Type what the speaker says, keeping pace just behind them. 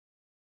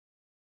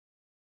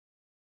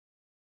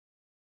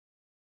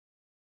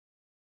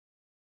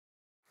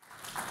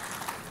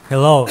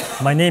Hello,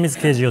 my name is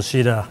Keiji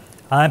Yoshida.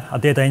 I'm a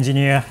data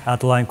engineer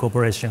at Line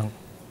Corporation.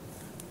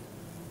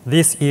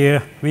 This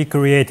year, we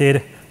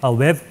created a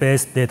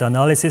web-based data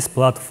analysis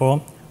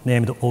platform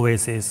named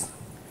OASIS.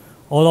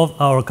 All of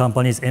our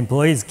company's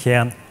employees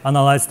can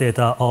analyze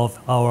data of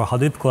our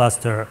Hadoop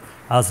cluster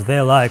as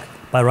they like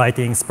by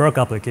writing Spark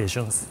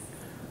applications.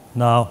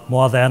 Now,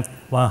 more than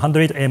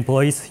 100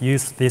 employees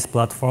use this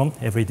platform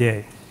every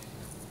day.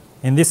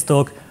 In this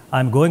talk,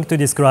 I'm going to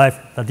describe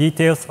the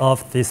details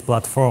of this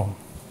platform.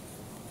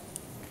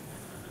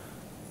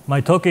 My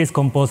talk is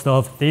composed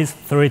of these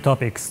three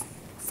topics.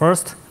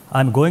 First,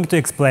 I'm going to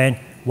explain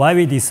why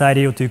we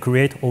decided to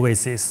create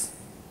OASIS.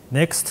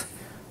 Next,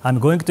 I'm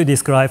going to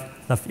describe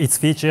its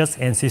features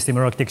and system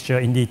architecture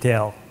in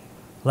detail.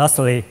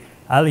 Lastly,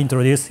 I'll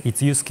introduce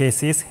its use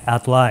cases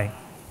at Line.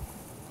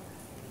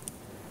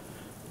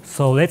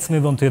 So let's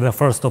move on to the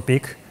first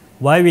topic,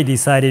 why we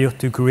decided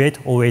to create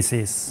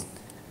OASIS.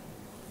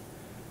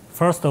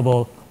 First of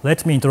all,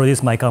 let me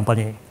introduce my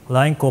company,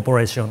 Line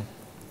Corporation.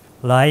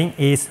 Line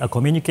is a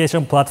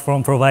communication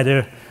platform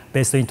provider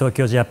based in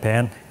Tokyo,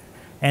 Japan,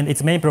 and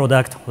its main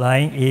product,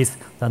 Line, is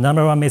the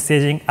 #1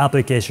 messaging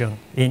application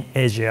in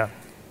Asia.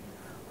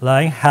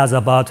 Line has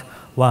about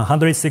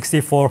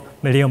 164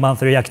 million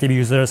monthly active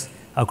users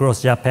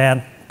across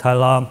Japan,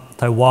 Thailand,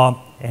 Taiwan,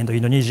 and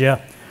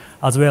Indonesia,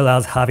 as well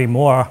as having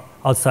more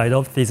outside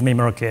of these main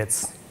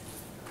markets.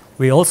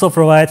 We also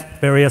provide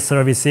various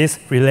services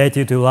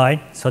related to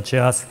Line, such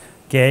as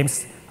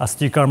games, a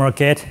sticker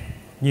market,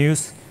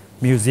 news,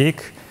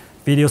 music,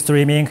 video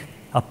streaming,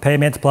 a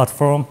payment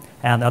platform,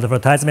 an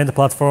advertisement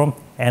platform,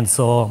 and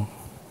so on.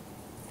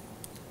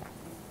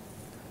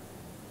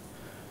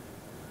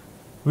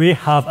 We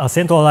have a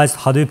centralized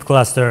Hadoop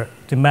cluster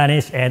to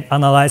manage and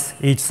analyze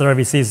each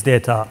service's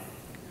data.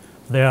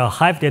 There are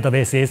Hive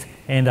databases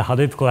in the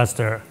Hadoop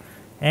cluster,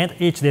 and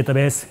each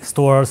database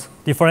stores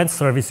different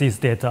services'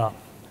 data.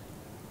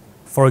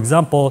 For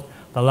example,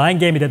 the Line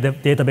Game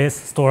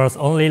database stores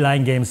only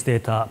Line Games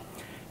data,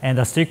 and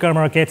the Sticker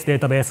Markets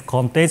database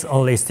contains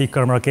only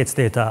Sticker Markets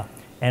data,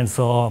 and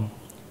so on.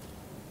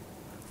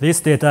 This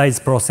data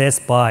is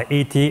processed by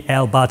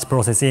ETL batch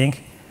processing,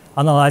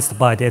 analyzed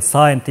by data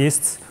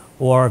scientists,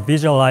 or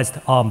visualized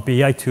on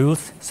BI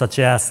tools such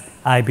as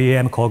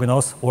IBM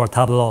Cognos or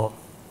Tableau.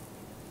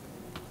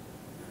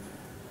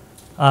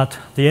 At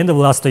the end of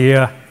last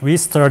year, we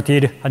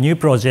started a new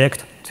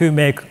project to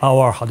make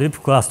our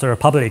Hadoop cluster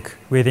public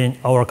within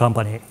our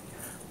company.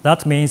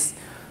 That means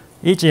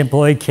each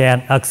employee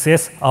can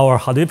access our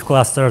Hadoop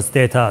cluster's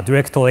data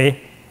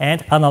directly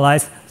and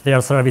analyze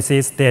their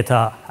services'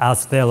 data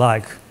as they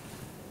like.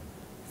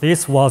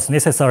 This was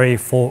necessary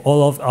for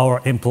all of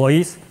our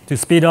employees to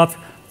speed up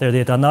their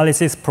data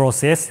analysis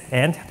process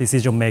and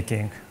decision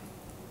making.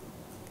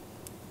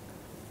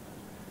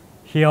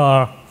 Here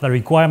are the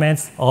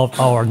requirements of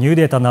our new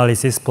data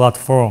analysis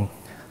platform.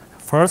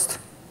 First,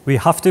 we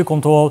have to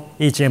control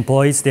each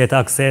employee's data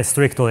access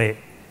strictly.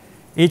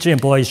 Each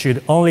employee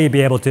should only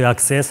be able to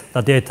access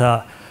the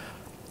data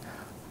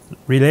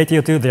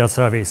related to their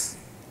service.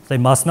 They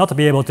must not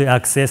be able to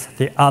access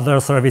the other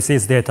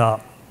services' data.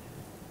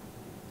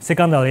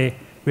 Secondly,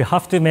 we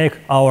have to make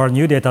our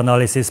new data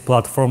analysis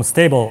platform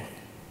stable.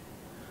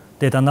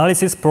 Data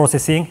analysis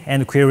processing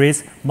and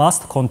queries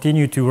must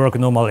continue to work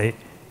normally,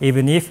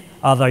 even if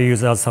other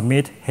users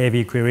submit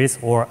heavy queries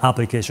or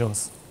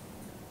applications.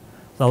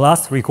 The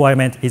last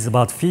requirement is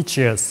about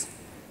features.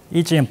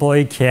 Each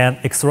employee can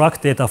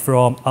extract data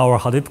from our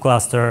Hadoop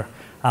cluster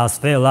as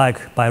they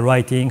like by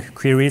writing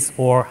queries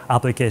or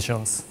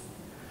applications.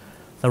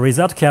 The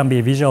result can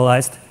be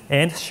visualized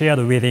and shared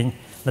within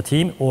the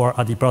team or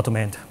a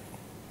department.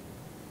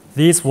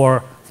 These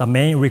were the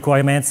main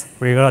requirements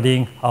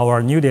regarding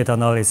our new data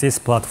analysis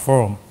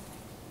platform.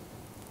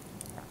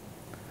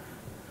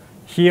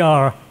 Here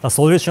are the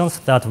solutions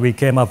that we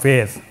came up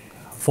with.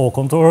 For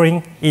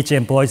controlling each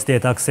employee's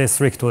data access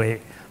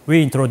strictly,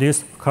 we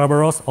introduced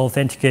serverless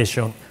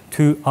authentication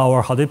to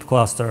our Hadoop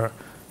cluster,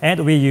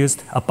 and we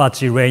used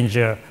Apache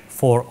Ranger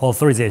for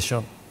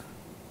authorization.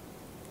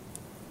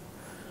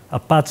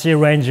 Apache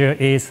Ranger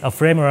is a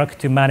framework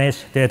to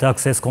manage data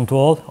access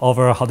control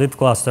over Hadoop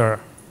cluster.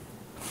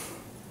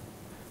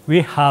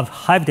 We have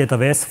Hive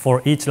database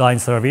for each Line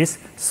service,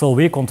 so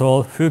we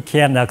control who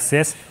can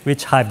access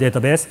which Hive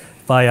database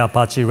via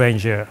Apache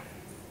Ranger.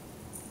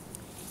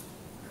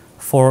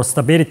 For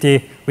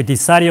stability, we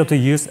decided to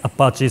use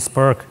Apache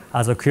Spark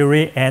as a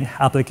query and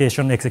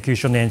application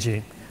execution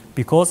engine,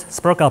 because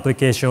Spark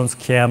applications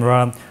can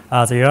run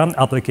as a Yarn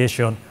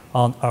application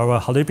on our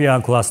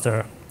Hadoopian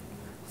cluster.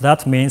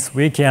 That means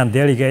we can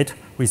delegate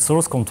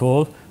resource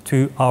control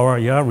to our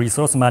Yarn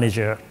resource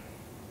manager.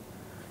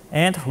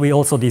 And we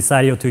also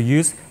decided to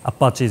use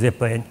Apache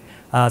Zeppelin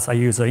as a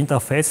user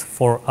interface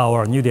for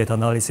our new data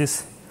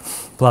analysis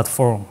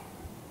platform.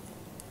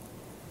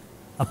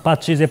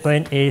 Apache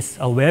Zeppelin is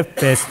a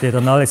web-based data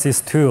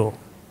analysis tool.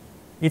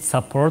 It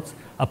supports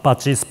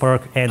Apache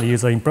Spark and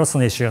user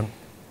impersonation.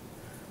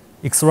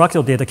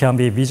 Extracted data can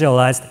be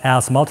visualized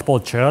as multiple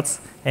charts,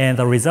 and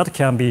the result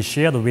can be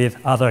shared with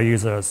other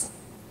users.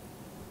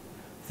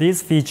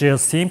 These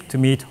features seem to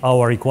meet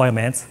our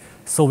requirements,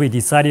 so we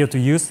decided to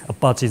use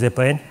Apache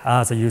Zeppelin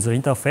as a user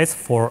interface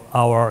for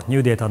our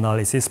new data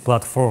analysis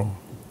platform.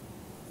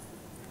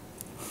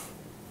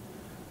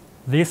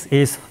 This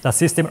is the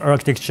system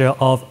architecture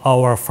of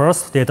our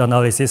first data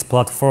analysis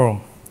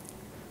platform.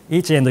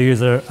 Each end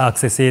user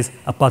accesses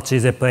Apache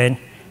Zeppelin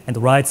and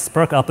writes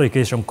Spark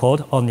application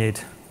code on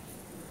it.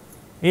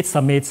 It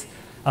submits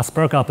a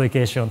Spark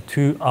application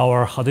to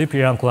our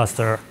Hadoop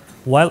cluster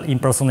while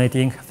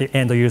impersonating the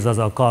end user's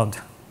account.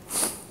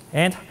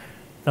 And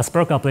the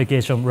Spark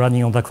application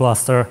running on the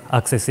cluster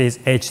accesses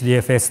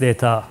HDFS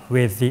data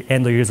with the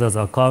end user's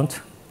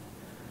account.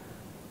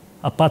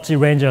 Apache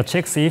Ranger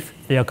checks if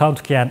the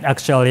account can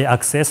actually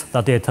access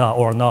the data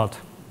or not.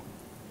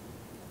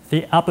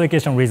 The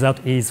application result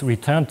is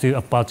returned to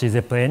Apache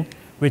Zeppelin,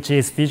 which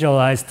is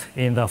visualized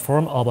in the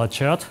form of a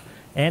chart,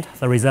 and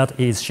the result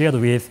is shared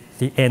with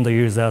the end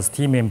user's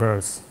team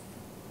members.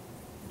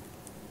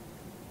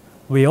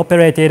 We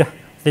operated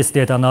this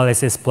data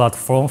analysis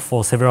platform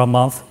for several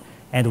months,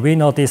 and we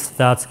noticed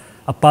that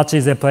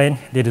Apache Zeppelin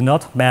did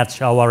not match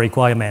our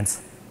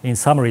requirements in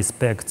some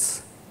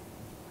respects.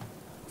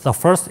 The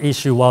first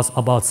issue was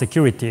about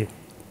security.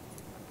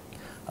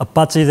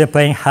 Apache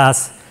Zeppelin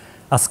has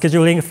a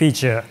scheduling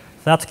feature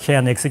that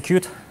can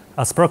execute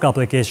a Spark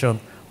application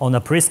on a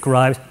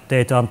prescribed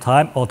date and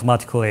time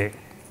automatically.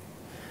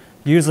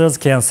 Users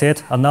can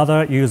set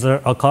another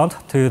user account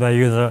to the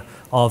user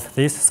of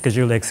this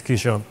scheduled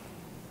execution.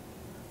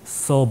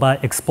 So by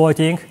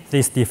exploiting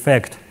this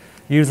defect,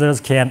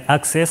 users can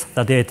access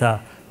the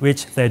data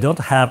which they don't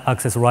have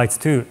access rights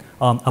to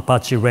on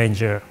Apache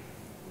Ranger.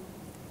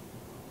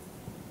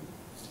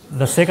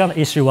 The second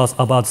issue was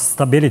about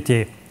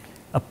stability.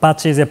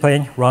 Apache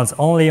Zeppelin runs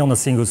only on a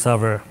single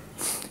server,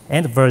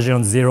 and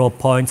version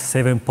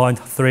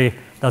 0.7.3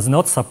 does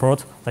not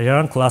support the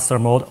yarn cluster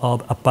mode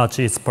of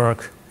Apache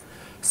Spark.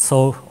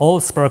 So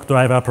all Spark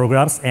driver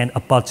programs and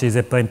Apache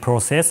Zeppelin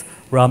process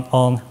run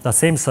on the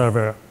same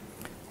server,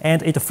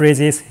 and it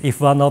freezes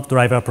if one of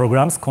driver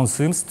programs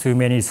consumes too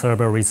many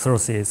server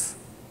resources.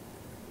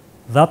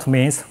 That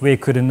means we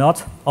could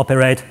not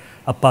operate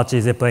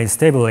Apache Zeppelin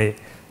stably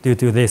due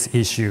to this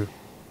issue.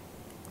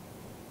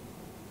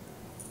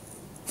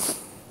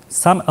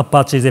 Some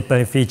Apache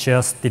Zeppelin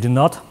features did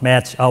not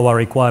match our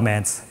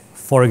requirements.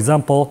 For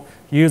example,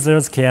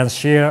 users can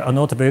share a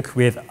notebook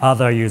with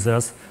other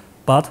users,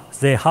 but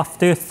they have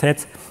to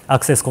set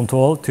access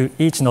control to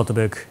each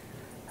notebook.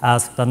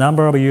 As the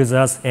number of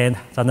users and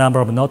the number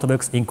of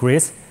notebooks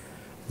increase,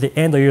 the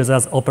end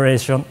user's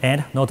operation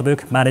and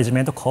notebook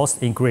management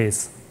costs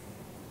increase.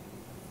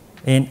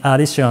 In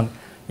addition,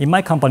 in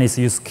my company's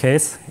use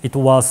case, it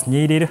was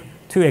needed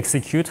to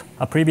execute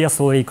a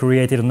previously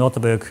created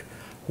notebook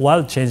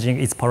while changing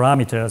its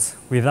parameters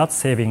without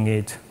saving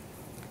it.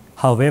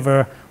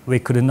 However, we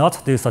could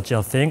not do such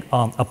a thing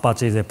on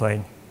Apache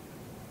Zeppelin.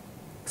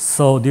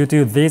 So due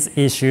to these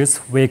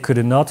issues, we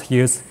could not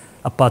use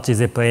Apache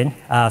Zeppelin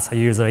as a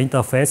user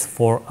interface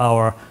for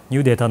our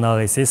new data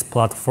analysis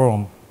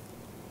platform.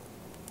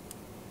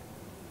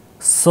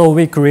 So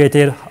we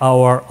created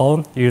our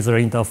own user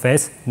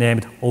interface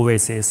named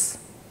OASIS.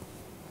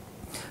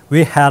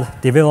 We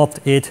had developed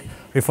it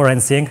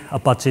referencing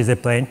Apache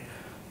Zeppelin,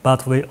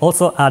 but we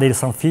also added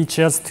some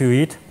features to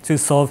it to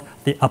solve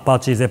the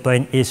Apache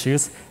Zeppelin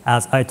issues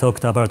as I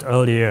talked about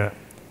earlier.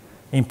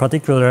 In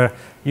particular,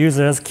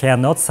 users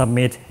cannot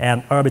submit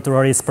an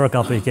arbitrary Spark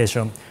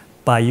application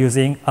by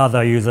using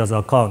other users'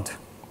 account.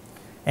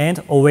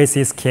 And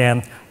OASIS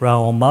can run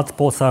on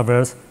multiple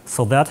servers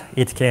so that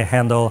it can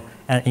handle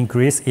an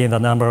increase in the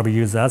number of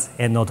users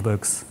and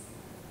notebooks.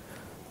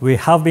 We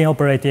have been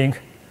operating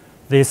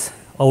this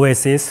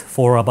OASIS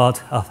for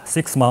about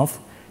 6 months,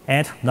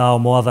 and now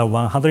more than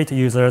 100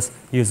 users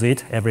use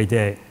it every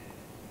day.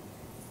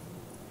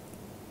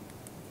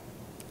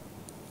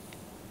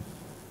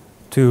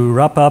 To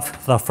wrap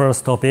up the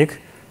first topic,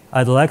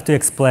 I'd like to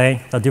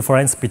explain the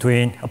difference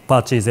between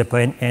Apache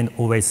Zeppelin and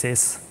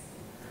OASIS.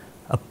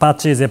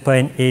 Apache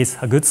Zeppelin is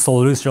a good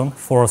solution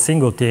for a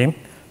single team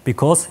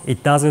because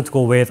it doesn't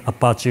go with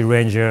Apache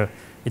Ranger.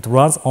 It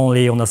runs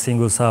only on a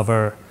single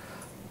server.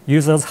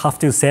 Users have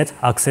to set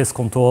access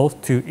control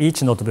to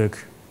each notebook.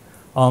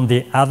 On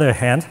the other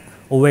hand,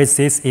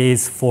 OASIS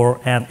is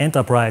for an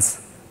enterprise.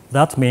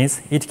 That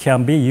means it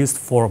can be used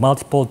for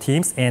multiple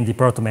teams and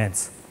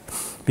departments.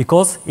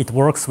 Because it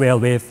works well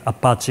with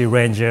Apache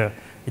Ranger,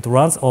 it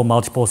runs on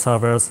multiple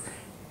servers,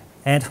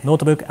 and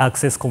notebook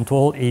access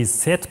control is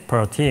set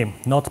per team,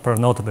 not per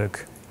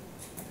notebook.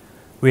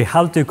 We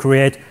had to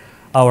create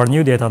our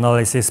new data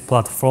analysis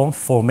platform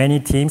for many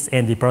teams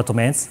and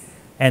departments,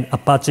 and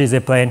Apache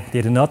Zeppelin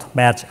did not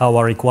match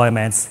our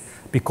requirements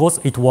because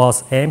it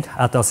was aimed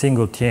at a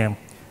single team.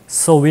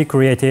 So we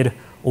created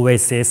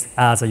OASIS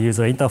as a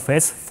user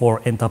interface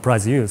for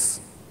enterprise use.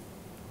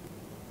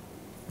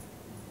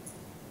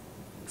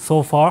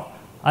 So far,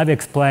 I've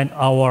explained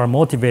our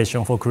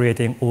motivation for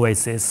creating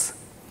OASIS.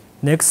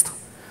 Next,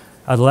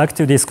 I'd like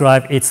to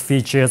describe its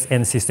features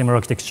and system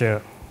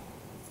architecture.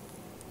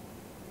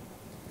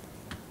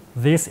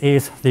 This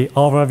is the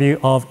overview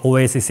of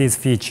OASIS's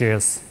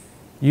features.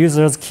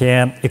 Users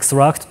can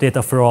extract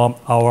data from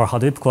our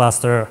Hadoop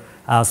cluster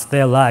as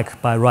they like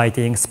by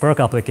writing Spark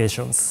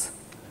applications.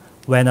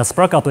 When a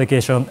Spark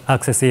application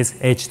accesses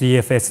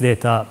HDFS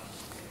data,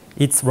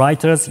 its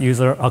writer's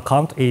user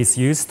account is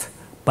used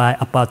by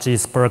Apache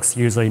Spark's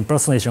user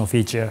impersonation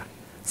feature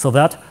so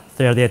that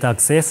their data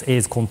access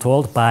is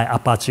controlled by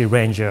Apache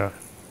Ranger.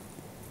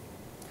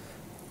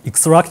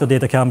 Extract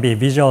data can be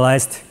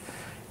visualized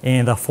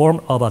in the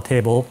form of a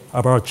table,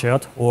 a bar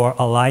chart, or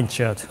a line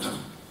chart.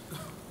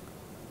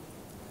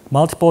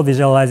 Multiple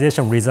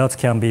visualization results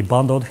can be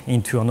bundled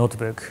into a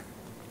notebook.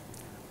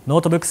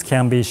 Notebooks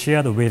can be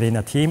shared within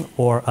a team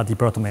or a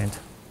department.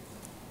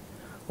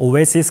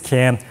 OASIS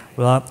can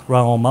run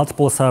on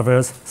multiple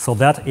servers so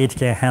that it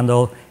can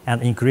handle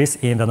an increase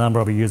in the number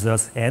of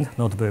users and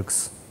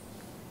notebooks.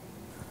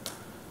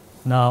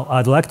 Now,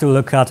 I'd like to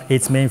look at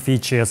its main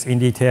features in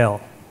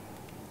detail.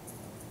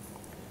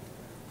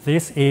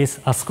 This is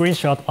a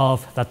screenshot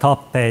of the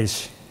top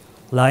page.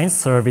 Lines,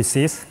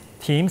 services,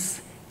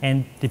 teams,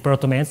 and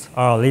departments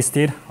are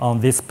listed on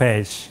this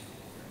page.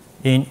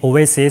 In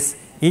OASIS,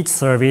 each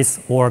service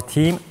or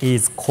team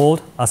is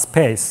called a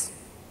space.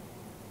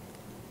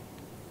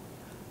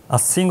 A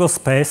single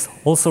space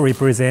also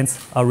represents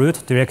a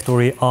root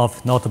directory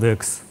of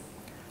notebooks.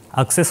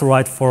 Access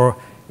right for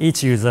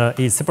each user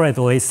is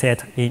separately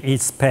set in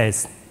each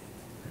space.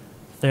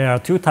 There are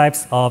two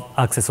types of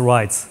access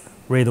rights,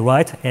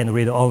 read-write and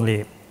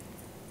read-only.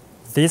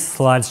 This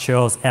slide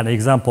shows an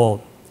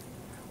example.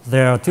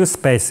 There are two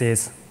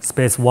spaces,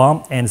 space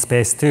 1 and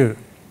space 2.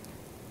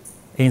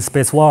 In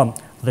space 1,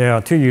 there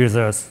are two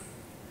users.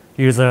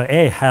 User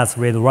A has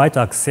read-write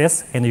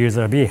access and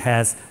user B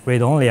has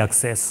read-only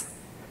access.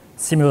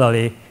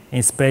 Similarly,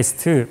 in space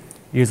 2,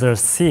 user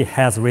C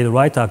has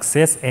read-write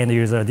access and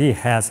user D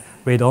has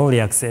read-only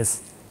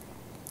access.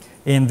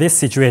 In this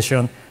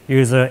situation,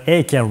 user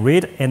A can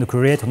read and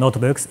create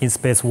notebooks in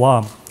space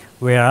 1,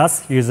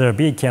 whereas user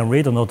B can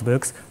read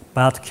notebooks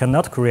but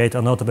cannot create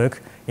a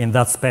notebook in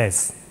that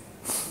space.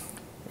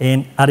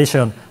 In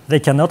addition, they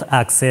cannot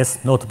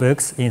access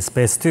notebooks in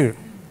space 2.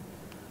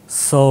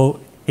 So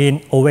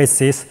in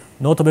OASIS,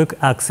 notebook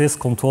access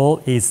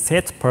control is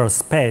set per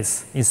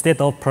space instead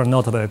of per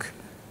notebook,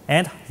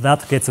 and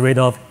that gets rid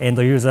of end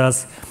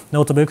users'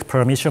 notebook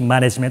permission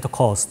management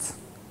costs.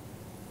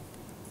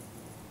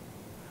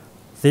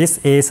 This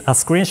is a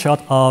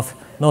screenshot of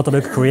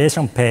notebook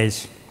creation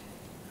page.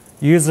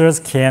 Users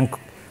can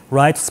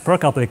write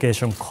Spark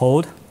application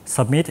code,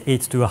 submit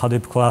it to a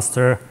Hadoop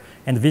cluster,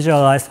 and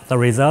visualize the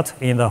result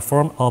in the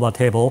form of a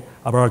table,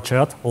 a bar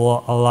chart,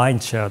 or a line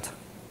chart.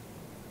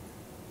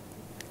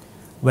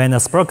 When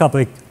a Spark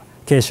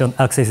application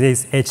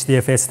accesses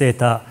HDFS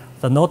data,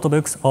 the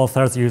notebook's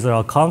author's user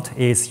account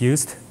is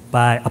used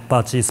by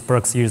Apache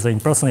Spark's user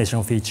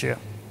impersonation feature.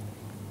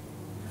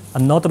 A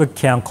notebook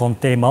can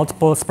contain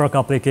multiple Spark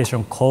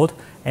application code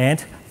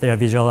and their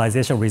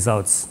visualization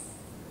results.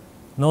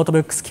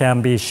 Notebooks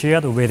can be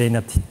shared within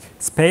a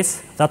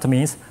space. That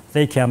means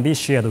they can be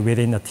shared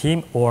within a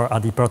team or a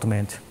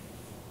department.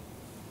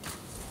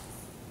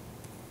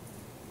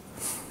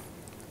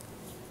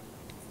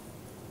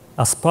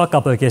 A Spark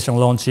application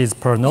launches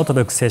per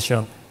notebook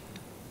session.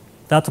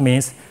 That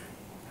means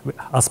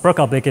a Spark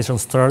application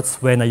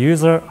starts when a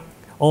user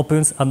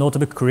opens a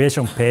notebook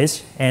creation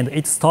page, and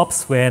it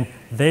stops when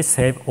they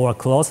save or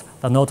close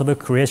the notebook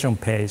creation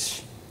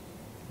page.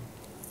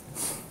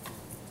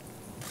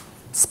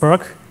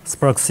 Spark,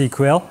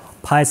 SparkSQL,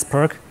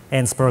 PySpark,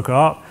 and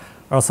SparkR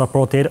are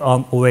supported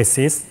on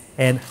OASIS,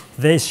 and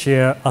they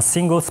share a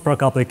single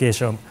Spark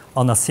application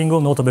on a single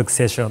notebook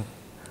session.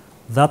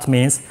 That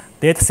means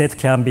dataset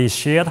can be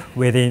shared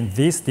within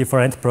these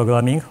different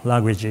programming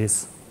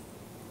languages.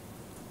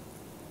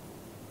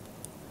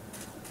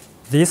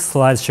 This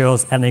slide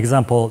shows an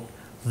example.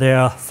 There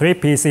are 3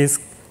 pieces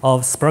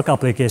of Spark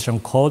application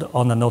code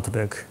on a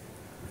notebook.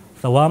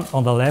 The one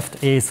on the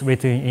left is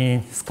written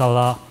in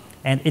Scala,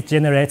 and it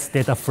generates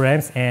data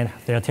frames and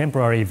their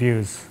temporary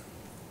views.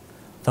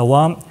 The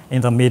one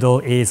in the middle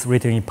is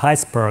written in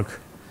PySpark.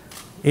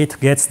 It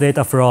gets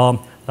data from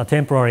the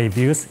temporary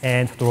views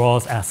and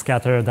draws a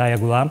scatter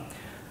diagram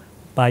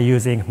by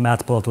using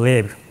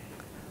matplotlib.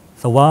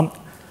 The one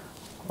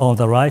on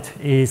the right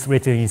is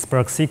written in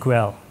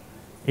SparkSQL.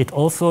 It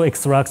also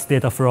extracts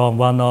data from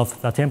one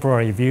of the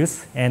temporary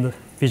views and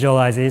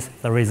visualizes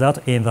the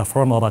result in the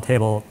form of a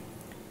table.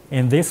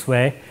 In this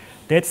way,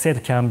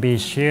 dataset can be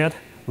shared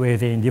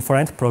within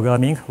different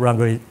programming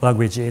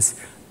languages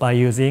by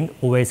using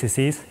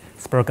OASIS's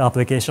Spark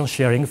application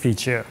sharing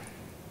feature.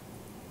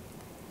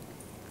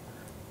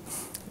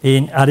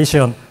 In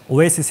addition,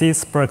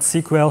 OASIS's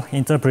SparkSQL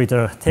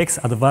interpreter takes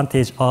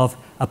advantage of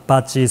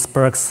Apache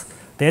Spark's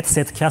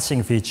dataset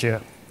caching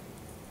feature.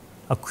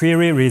 A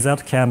query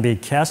result can be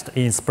cached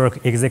in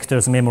Spark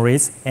executor's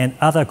memories, and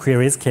other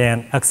queries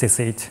can access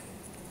it.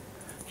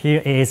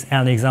 Here is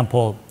an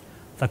example.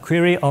 The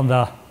query on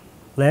the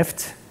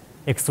left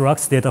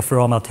extracts data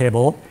from a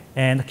table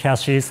and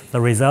caches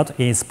the result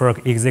in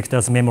Spark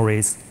executor's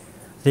memories.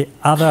 The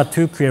other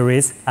two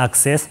queries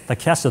access the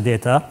cached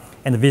data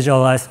and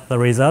visualize the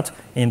result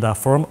in the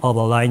form of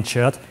a line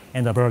chart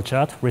and a bar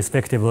chart,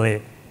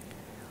 respectively.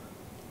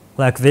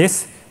 Like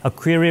this, a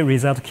query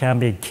result can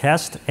be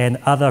cached and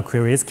other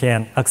queries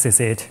can access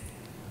it.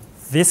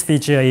 This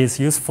feature is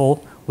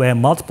useful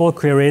when multiple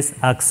queries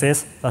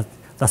access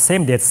the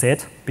same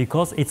dataset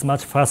because it's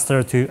much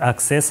faster to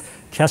access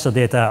cached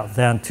data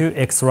than to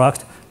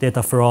extract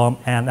data from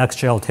an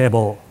actual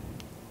table.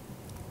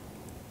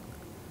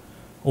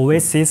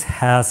 OASIS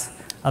has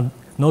a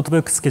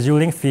notebook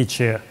scheduling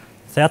feature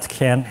that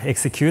can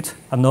execute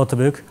a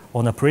notebook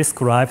on a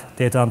prescribed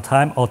date and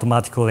time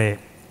automatically.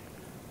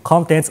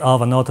 Contents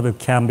of a notebook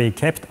can be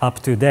kept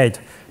up to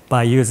date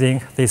by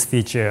using this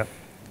feature.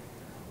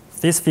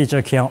 This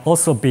feature can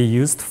also be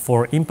used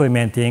for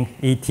implementing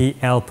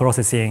ETL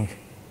processing.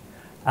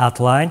 At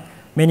Line,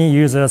 many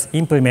users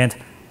implement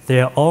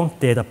their own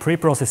data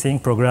pre-processing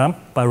program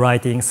by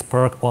writing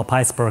Spark or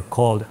PySpark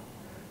code.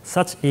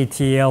 Such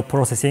ETL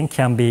processing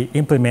can be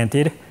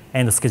implemented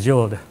and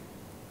scheduled.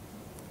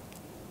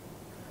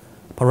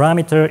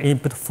 Parameter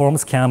input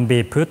forms can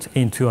be put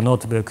into a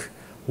notebook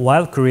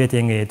while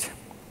creating it.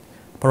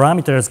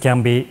 Parameters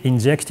can be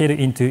injected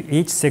into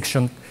each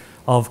section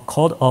of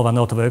code of a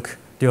notebook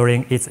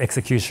during its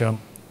execution.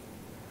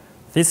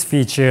 This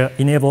feature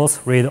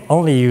enables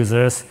read-only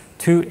users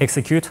to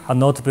execute a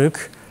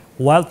notebook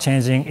while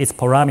changing its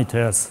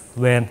parameters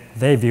when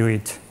they view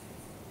it.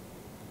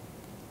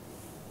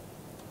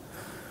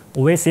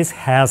 OASIS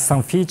has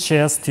some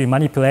features to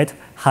manipulate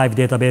Hive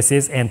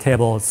databases and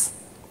tables.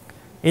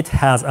 It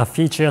has a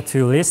feature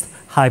to list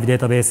Hive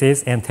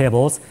databases and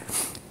tables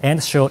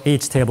and show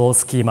each table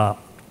schema.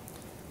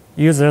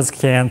 Users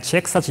can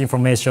check such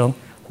information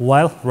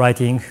while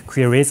writing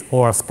queries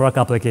or Spark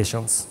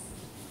applications.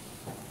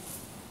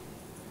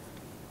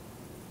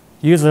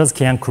 Users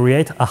can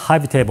create a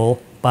Hive table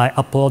by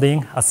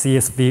uploading a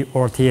CSV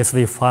or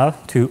TSV file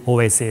to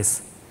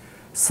OASIS,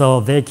 so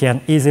they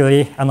can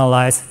easily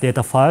analyze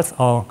data files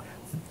on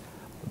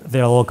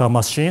their local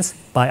machines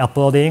by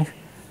uploading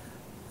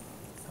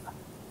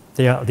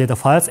their data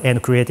files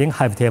and creating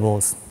Hive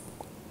tables.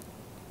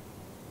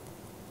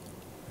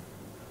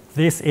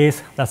 This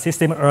is the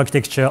system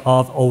architecture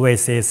of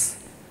OASIS.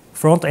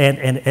 Front-end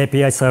and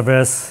API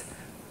servers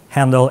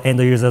handle end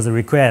users'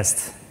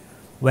 requests.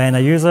 When a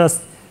user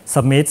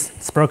submits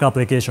Spark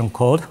application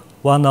code,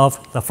 one of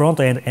the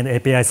front-end and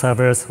API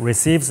servers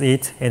receives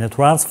it and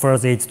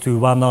transfers it to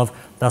one of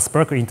the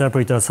Spark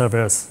interpreter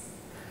servers.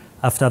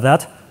 After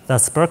that, the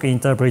Spark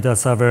interpreter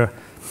server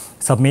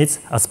submits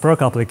a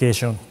Spark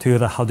application to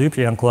the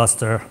Hadoopian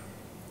cluster.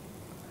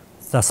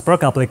 The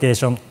Spark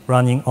application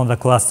running on the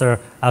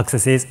cluster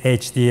accesses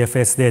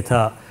HDFS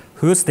data,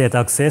 whose data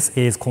access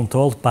is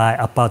controlled by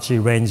Apache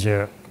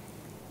Ranger.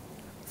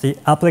 The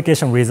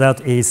application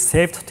result is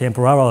saved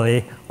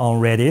temporarily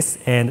on Redis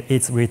and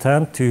it's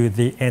returned to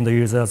the end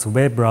user's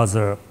web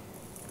browser.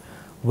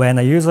 When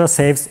a user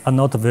saves a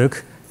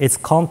notebook, its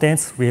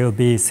contents will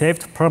be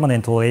saved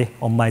permanently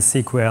on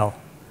MySQL.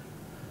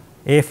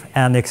 If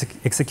an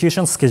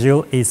execution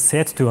schedule is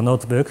set to a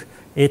notebook,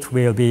 it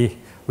will be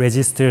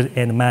registered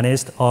and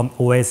managed on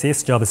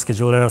OASIS job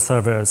scheduler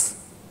servers.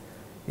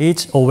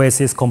 Each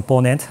OASIS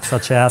component,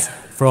 such as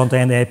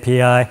front-end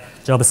API,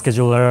 job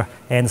scheduler,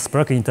 and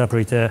Spark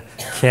interpreter,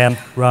 can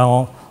run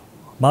on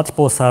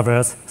multiple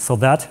servers so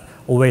that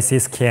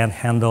OASIS can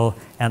handle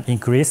an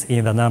increase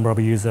in the number of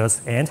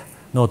users and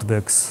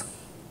notebooks.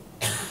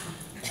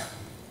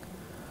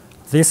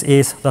 This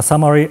is the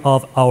summary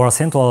of our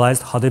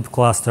centralized Hadoop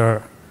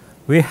cluster.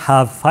 We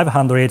have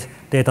 500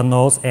 data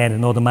nodes and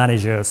node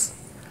managers.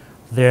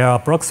 There are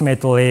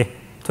approximately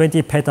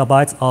 20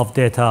 petabytes of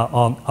data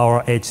on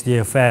our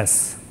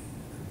HDFS.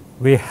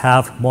 We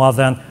have more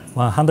than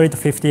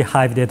 150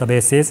 Hive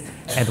databases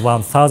and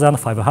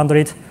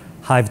 1,500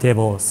 Hive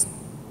tables.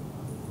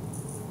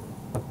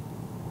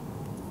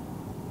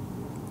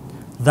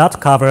 That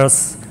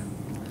covers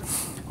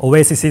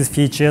OASIS's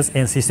features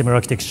and system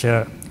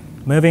architecture.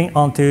 Moving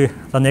on to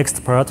the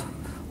next part,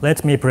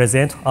 let me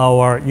present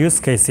our use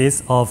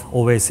cases of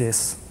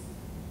OASIS.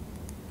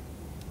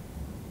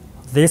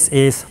 This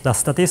is the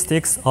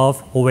statistics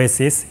of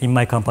OASIS in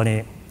my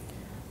company.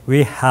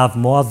 We have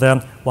more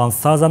than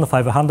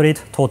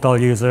 1,500 total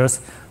users,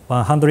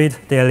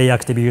 100 daily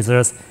active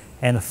users,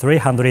 and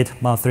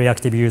 300 monthly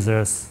active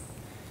users.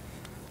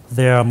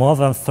 There are more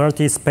than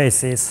 30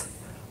 spaces.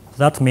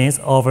 That means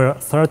over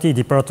 30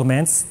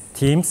 departments,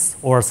 teams,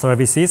 or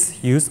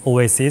services use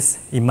OASIS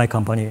in my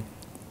company.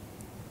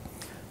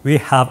 We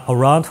have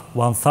around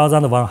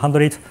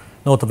 1,100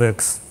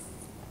 notebooks.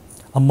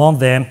 Among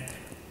them,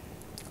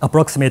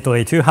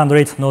 approximately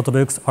 200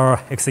 notebooks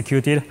are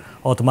executed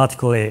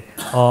automatically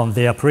on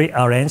their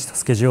pre-arranged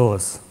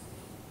schedules.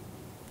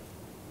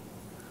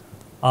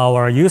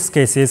 Our use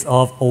cases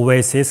of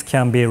OASIS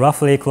can be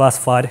roughly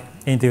classified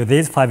into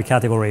these 5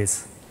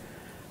 categories.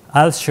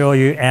 I'll show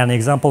you an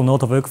example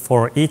notebook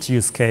for each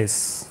use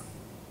case.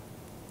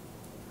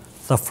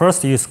 The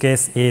first use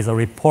case is a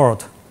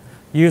report.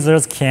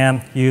 Users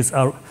can use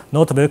a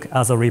notebook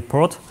as a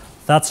report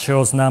that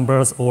shows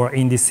numbers or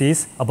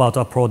indices about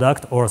a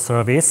product or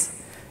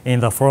service in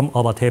the form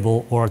of a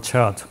table or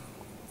chart.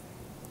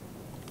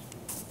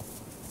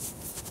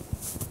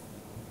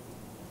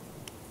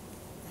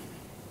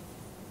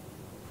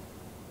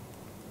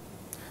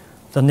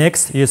 The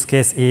next use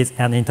case is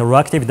an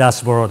interactive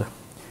dashboard.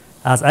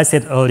 As I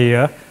said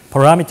earlier,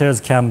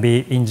 parameters can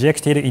be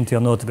injected into a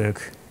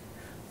notebook.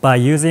 By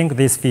using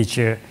this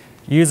feature,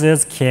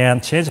 users can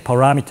change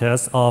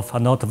parameters of a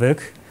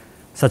notebook,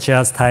 such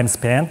as time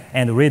span,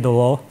 and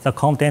redraw the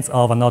contents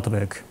of a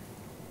notebook.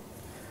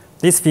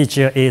 This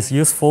feature is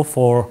useful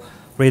for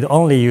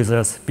read-only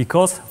users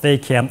because they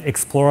can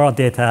explore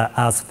data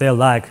as they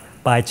like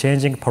by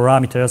changing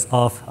parameters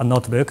of a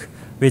notebook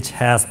which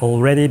has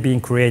already been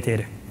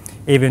created,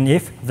 even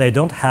if they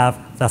don't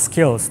have the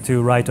skills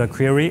to write a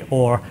query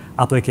or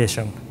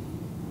application.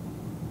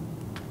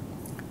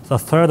 The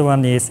third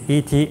one is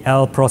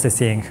ETL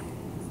processing.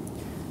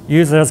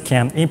 Users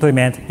can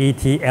implement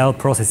ETL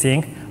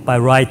processing by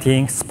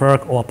writing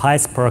Spark or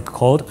PySpark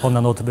code on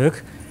a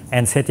notebook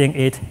and setting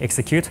it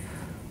execute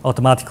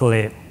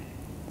automatically.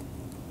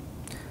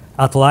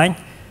 At Line,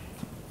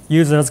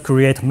 users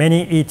create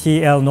many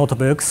ETL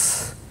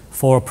notebooks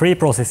for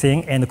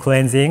pre-processing and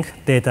cleansing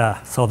data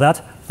so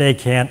that they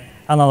can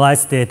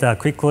analyze data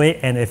quickly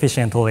and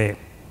efficiently.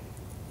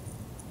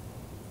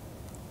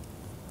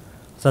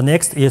 The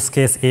next use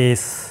case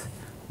is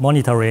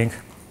monitoring.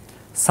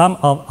 Some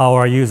of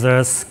our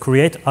users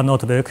create a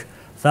notebook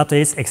that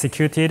is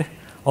executed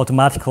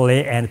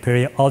automatically and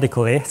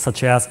periodically,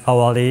 such as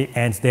hourly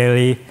and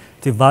daily,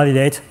 to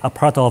validate a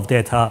part of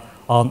data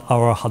on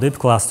our Hadoop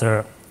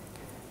cluster.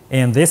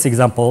 In this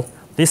example,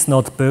 this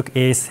notebook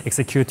is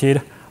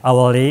executed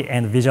hourly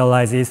and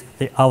visualizes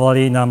the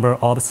hourly number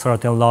of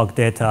certain log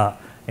data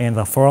in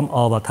the form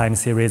of a time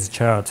series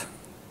chart.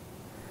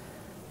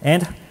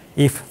 And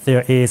if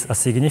there is a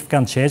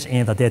significant change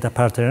in the data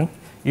pattern,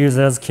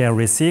 users can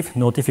receive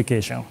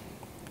notification.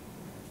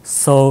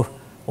 So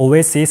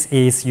OASIS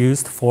is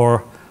used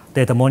for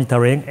data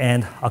monitoring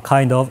and a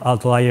kind of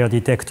outlier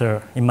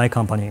detector in my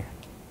company.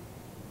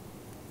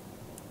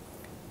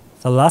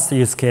 The last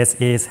use case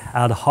is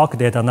ad hoc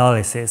data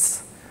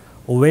analysis.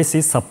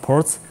 OASIS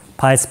supports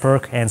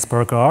PySpark and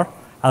SparkR,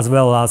 as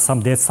well as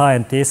some data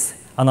scientists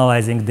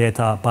analyzing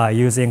data by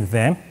using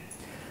them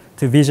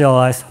to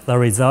visualize the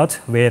result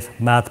with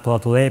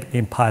matplotlib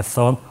in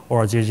Python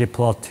or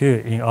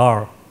ggplot2 in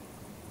R.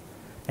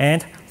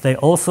 And they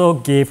also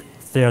give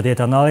their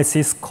data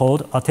analysis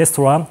code a test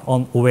run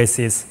on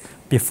OASIS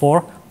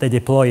before they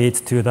deploy it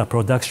to the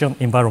production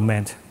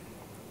environment.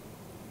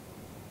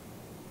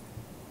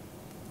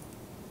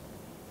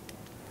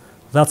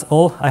 That's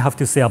all I have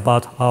to say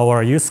about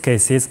our use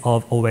cases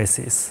of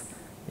OASIS.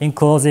 In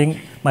closing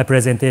my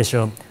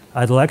presentation,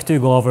 I'd like to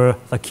go over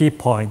the key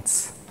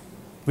points.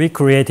 We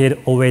created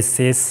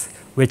OASIS,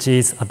 which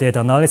is a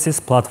data analysis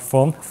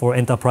platform for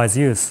enterprise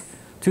use,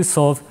 to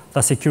solve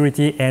the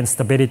security and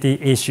stability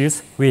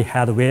issues we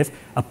had with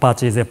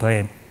Apache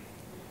Zeppelin.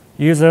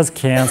 Users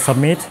can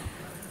submit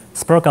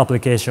Spark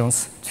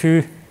applications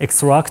to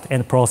extract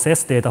and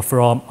process data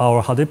from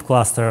our Hadoop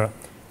cluster,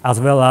 as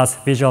well as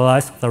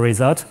visualize the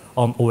result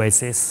on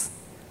OASIS.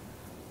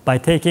 By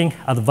taking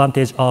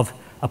advantage of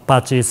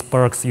Apache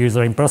Spark's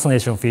user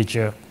impersonation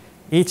feature,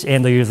 each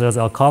end user's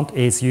account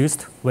is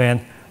used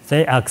when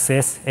they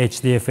access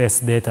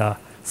HDFS data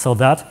so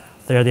that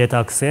their data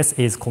access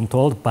is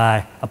controlled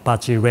by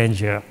Apache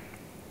Ranger.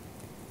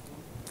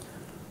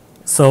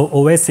 So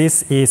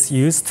OASIS is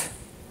used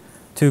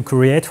to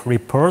create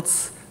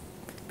reports,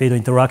 build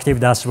interactive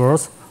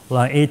dashboards,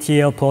 run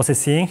ETL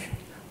processing,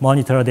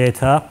 monitor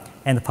data,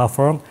 and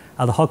perform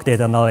ad hoc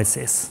data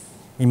analysis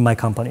in my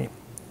company.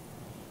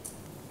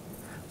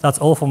 That's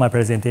all for my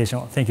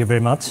presentation. Thank you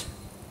very much.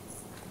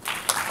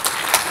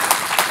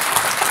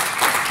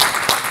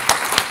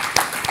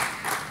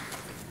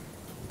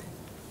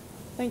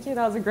 Thank you.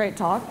 That was a great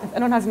talk. If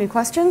anyone has any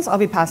questions, I'll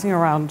be passing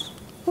around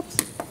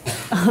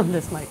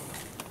this mic.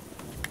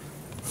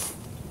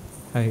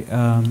 Hi.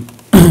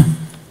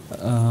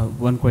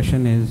 One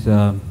question is,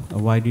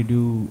 why did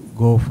you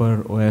go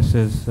for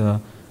OASIS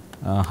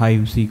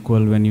Hive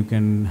SQL when you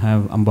can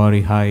have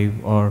Ambari Hive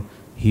or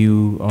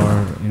Hive,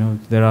 or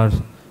there are,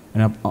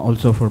 and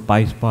also for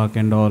PySpark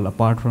and all.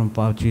 Apart from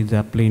Apache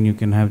Zeppelin, you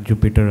can have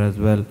Jupyter as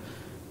well.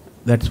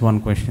 That's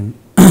one question.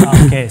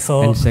 Okay,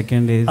 so and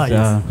second is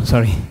yes.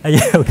 sorry.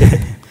 Yeah,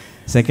 okay.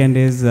 Second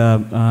is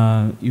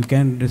you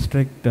can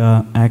restrict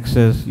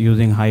access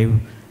using Hive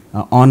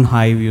on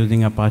Hive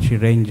using Apache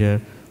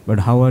Ranger, but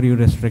how are you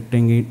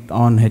restricting it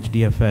on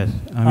HDFS?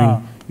 I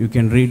mean, you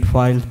can read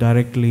files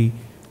directly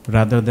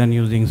rather than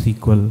using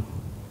SQL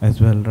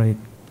as well, right?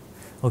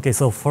 Okay,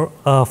 so for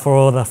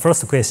the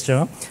first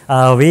question,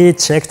 we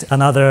checked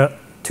another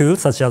tool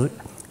such as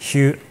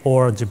Hive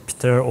or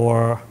Jupyter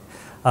or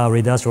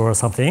Redash or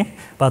something,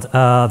 but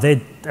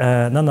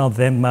none of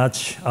them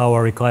match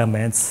our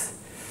requirements.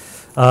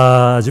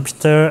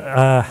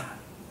 Jupyter,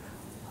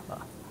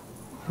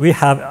 we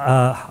have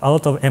a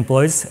lot of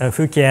employees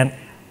who can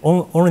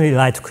only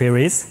write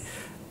queries,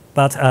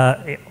 But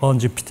on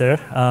Jupyter,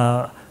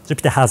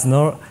 Jupyter has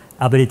no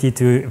ability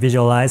to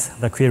visualize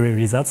the query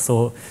results,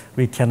 so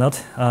we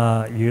cannot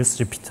use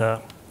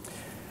Jupyter.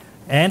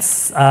 And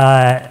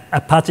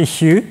Apache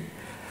Hive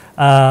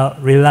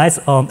relies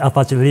on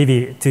Apache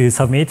Livy to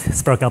submit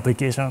Spark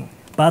application.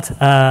 But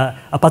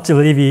Apache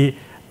Livy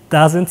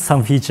doesn't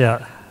some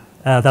feature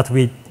that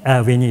we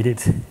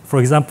needed. For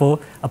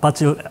example,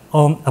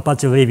 on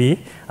Apache Livy,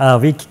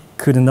 we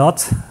could not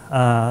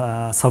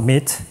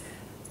submit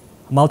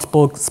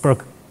multiple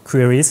Spark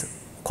queries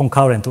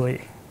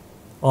concurrently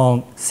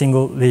on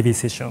single Livy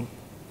session.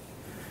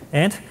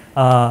 And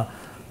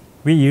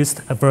we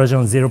used a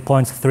version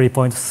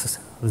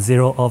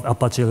 0.3.0 of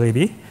Apache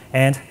Livy,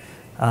 and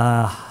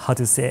how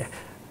to say,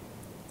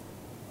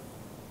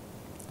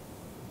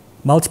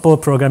 multiple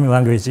programming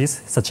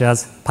languages such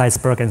as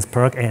PySpark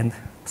and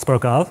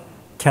SparkR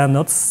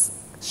cannot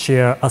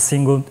share a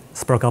single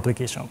Spark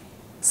application.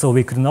 So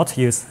we could not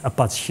use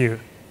Apache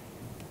Hive.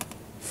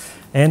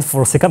 And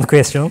for second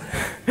question,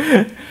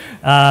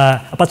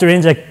 Apache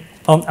Ranger,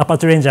 on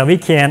Apache Ranger, we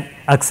can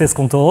access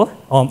control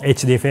on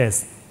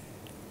HDFS.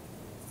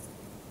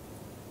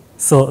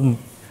 So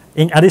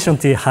in addition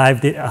to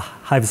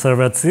Hive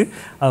Server 2,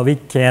 we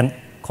can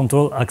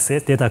control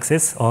data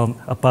access on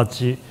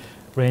Apache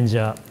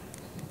Ranger.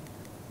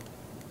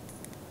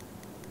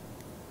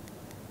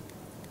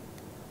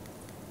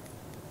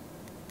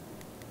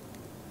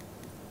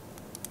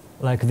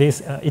 Like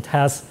this, it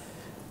has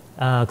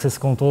access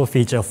control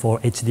feature for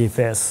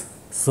HDFS.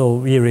 So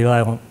we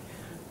rely on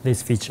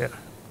this feature.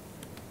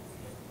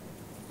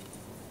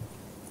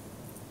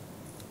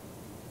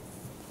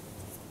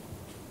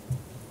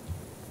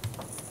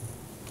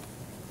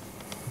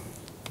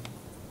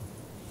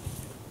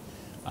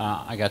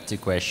 I got two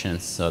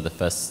questions. So the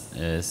first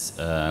is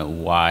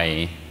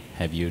why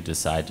have you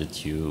decided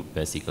to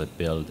basically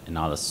build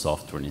another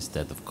software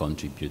instead of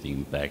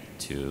contributing back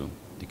to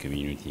the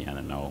community? I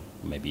don't know,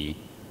 maybe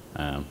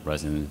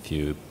raising a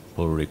few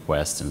pull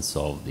requests and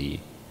solve the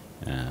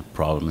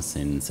problems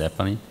in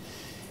Zeppelin.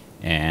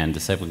 And the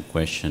second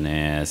question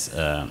is,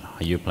 are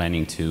you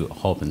planning to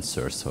open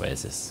source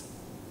OASIS?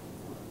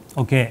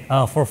 Okay,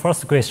 for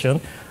first question,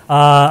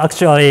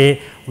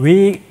 actually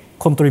we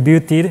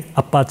contributed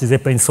Apache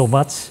Zeppelin so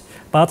much,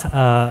 but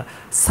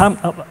some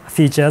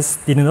features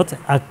has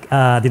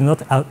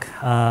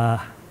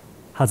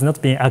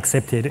not been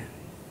accepted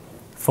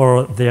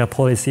for their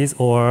policies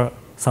or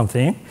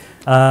something.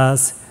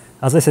 As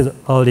I said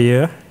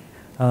earlier,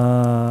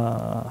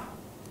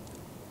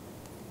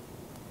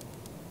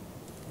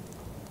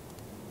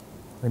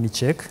 let me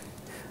check.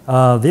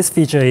 This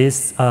feature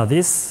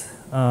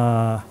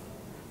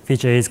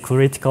is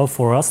critical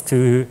for us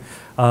to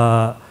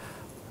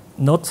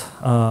not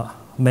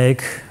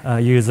make a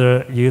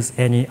user use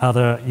any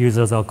other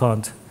user's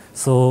account.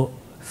 So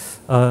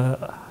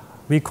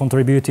we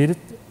contributed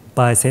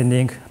by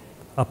sending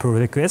a pull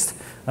request,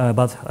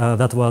 but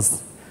that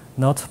was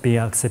not being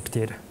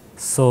accepted.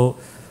 So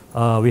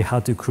we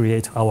had to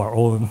create our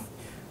own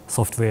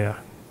software.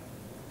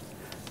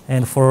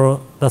 And for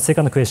the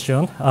second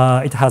question,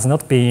 it has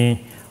not been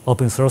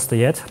open sourced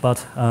yet,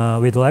 but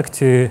we'd like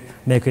to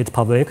make it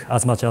public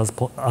as much as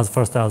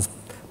fast as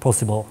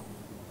possible.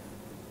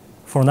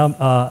 For now,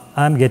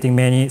 I'm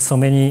getting so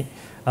many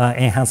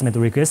enhancement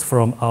requests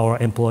from our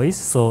employees.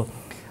 So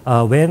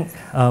when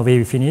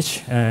we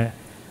finish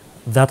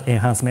that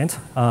enhancement,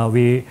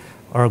 we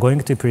are going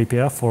to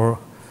prepare for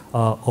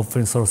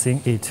open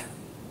sourcing it.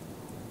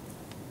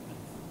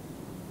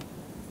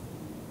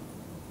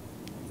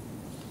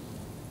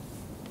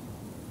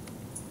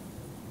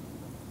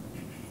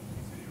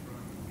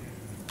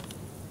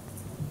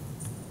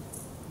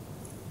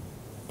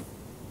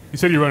 You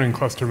said you're running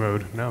cluster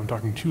mode. Now I'm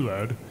talking too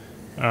loud.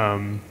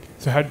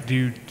 So how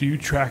do you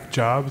track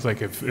jobs?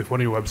 Like if one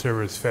of your web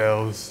servers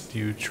fails, do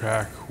you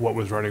track what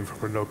was running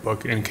from a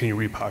notebook, and can you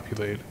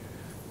repopulate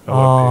a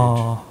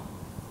web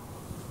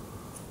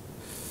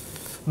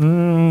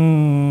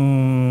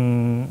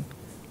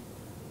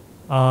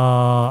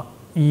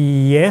page?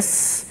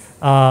 Yes,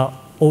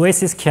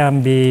 OASIS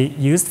can be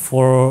used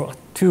for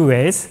two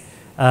ways.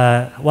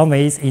 One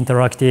way is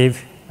interactive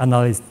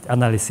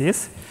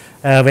analysis.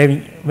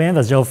 When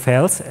the job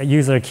fails,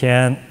 user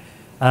can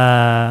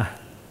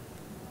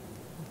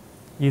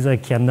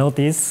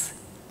notice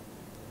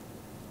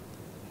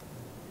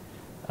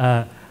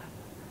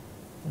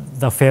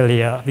the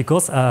failure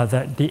because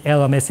the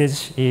error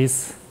message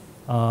is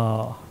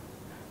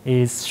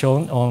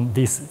shown on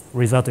this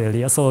result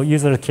area. So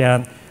user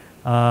can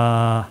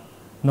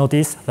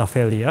notice the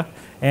failure.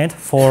 And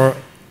for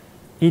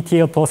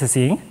ETL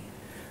processing,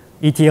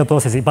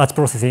 batch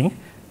processing,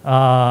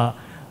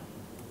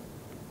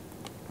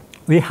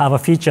 we have a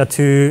feature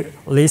to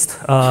list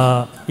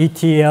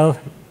ETL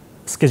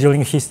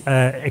scheduling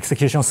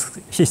execution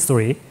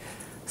history.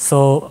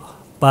 So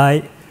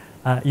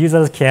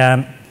users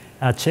can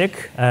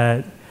check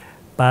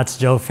batch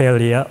job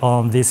failure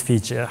on this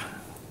feature.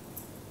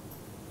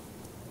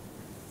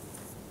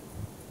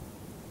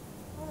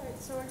 All right,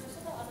 so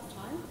just about out of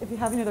time. If you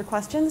have any other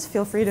questions,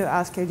 feel free to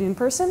ask Keiji in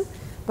person.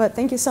 But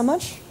thank you so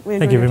much.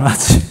 Thank you very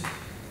much.